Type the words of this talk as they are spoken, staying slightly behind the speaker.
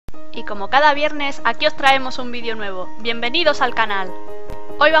Y como cada viernes, aquí os traemos un vídeo nuevo. Bienvenidos al canal.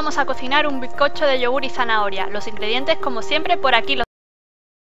 Hoy vamos a cocinar un bizcocho de yogur y zanahoria. Los ingredientes, como siempre, por aquí los